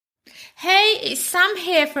Hey, it's Sam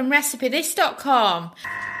here from RecipeThis.com.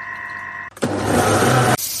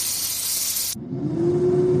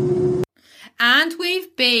 And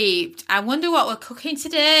we've beeped. I wonder what we're cooking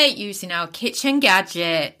today using our kitchen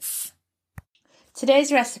gadgets.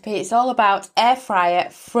 Today's recipe is all about air fryer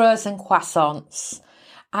frozen croissants.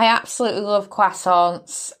 I absolutely love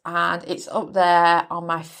croissants and it's up there on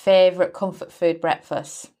my favourite comfort food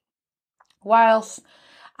breakfast. Whilst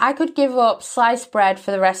I could give up sliced bread for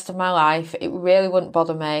the rest of my life, it really wouldn't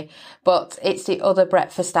bother me, but it's the other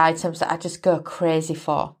breakfast items that I just go crazy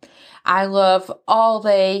for. I love all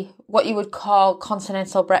the, what you would call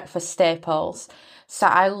continental breakfast staples. So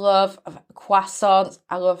I love croissants,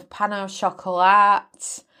 I love pain au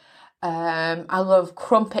chocolat, I love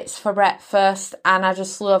crumpets for breakfast, and I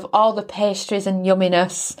just love all the pastries and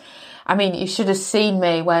yumminess. I mean, you should have seen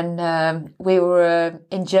me when we were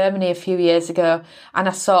in Germany a few years ago and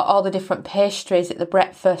I saw all the different pastries at the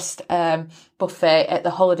breakfast buffet at the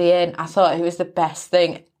Holiday Inn. I thought it was the best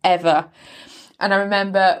thing ever. And I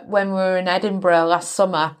remember when we were in Edinburgh last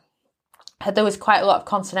summer, there was quite a lot of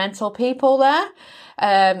continental people there.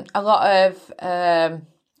 A lot of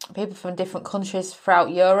people from different countries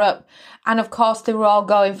throughout Europe. And of course, they were all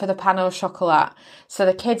going for the pain au chocolat. So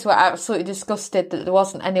the kids were absolutely disgusted that there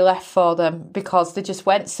wasn't any left for them because they just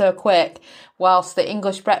went so quick, whilst the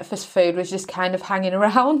English breakfast food was just kind of hanging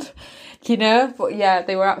around, you know. But yeah,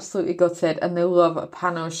 they were absolutely gutted and they love a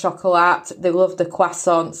pain au chocolat. They love the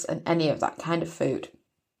croissants and any of that kind of food.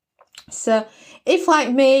 So if,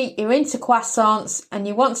 like me, you're into croissants and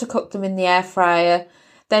you want to cook them in the air fryer,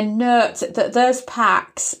 then note that those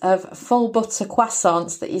packs of full butter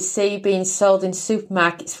croissants that you see being sold in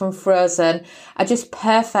supermarkets from frozen are just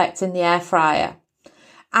perfect in the air fryer.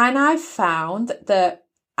 And I've found that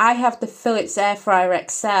I have the Philips Air Fryer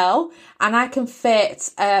XL and I can fit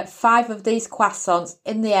 5 of these croissants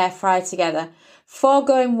in the air fryer together. 4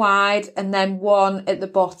 going wide and then 1 at the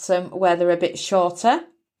bottom where they're a bit shorter.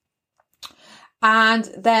 And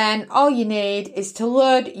then all you need is to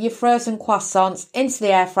load your frozen croissants into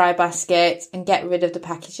the air fry basket and get rid of the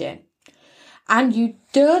packaging. And you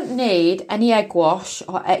don't need any egg wash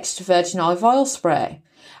or extra virgin olive oil spray.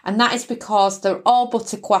 And that is because they're all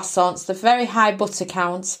butter croissants, they're very high butter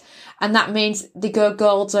counts, and that means they go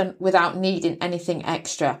golden without needing anything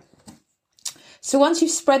extra. So once you've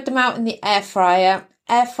spread them out in the air fry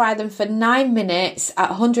them for 9 minutes at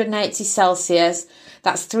 180 Celsius,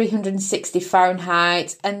 that's 360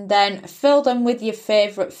 Fahrenheit, and then fill them with your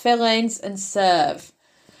favourite fillings and serve.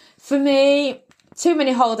 For me, too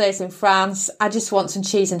many holidays in France, I just want some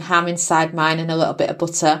cheese and ham inside mine and a little bit of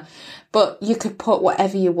butter. But you could put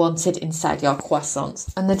whatever you wanted inside your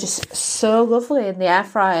croissants, and they're just so lovely in the air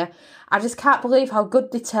fryer. I just can't believe how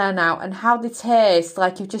good they turn out and how they taste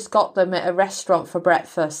like you've just got them at a restaurant for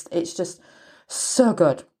breakfast. It's just so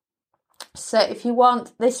good. So if you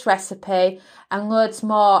want this recipe and loads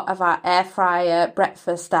more of our air fryer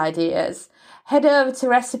breakfast ideas, head over to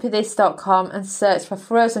RecipeThis.com and search for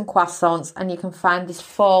frozen croissants and you can find this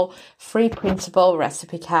full free printable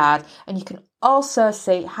recipe card. And you can also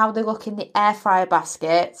see how they look in the air fryer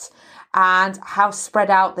basket and how spread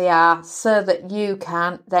out they are so that you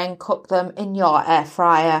can then cook them in your air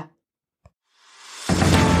fryer.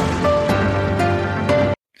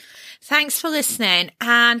 Thanks for listening,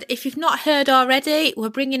 and if you've not heard already, we're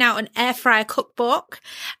bringing out an air fryer cookbook,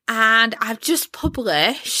 and I've just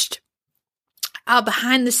published our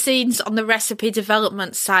behind the scenes on the recipe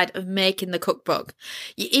development side of making the cookbook.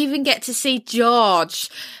 You even get to see George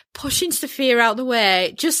pushing Sophia out the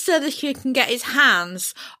way just so that he can get his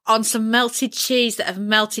hands on some melted cheese that have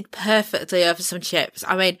melted perfectly over some chips.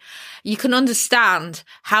 I mean, you can understand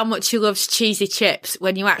how much he loves cheesy chips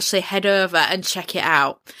when you actually head over and check it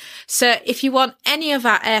out. So if you want any of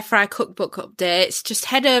our air fryer cookbook updates, just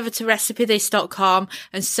head over to RecipeThis.com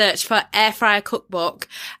and search for air fryer cookbook.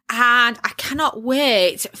 And I cannot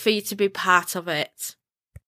wait for you to be part of it.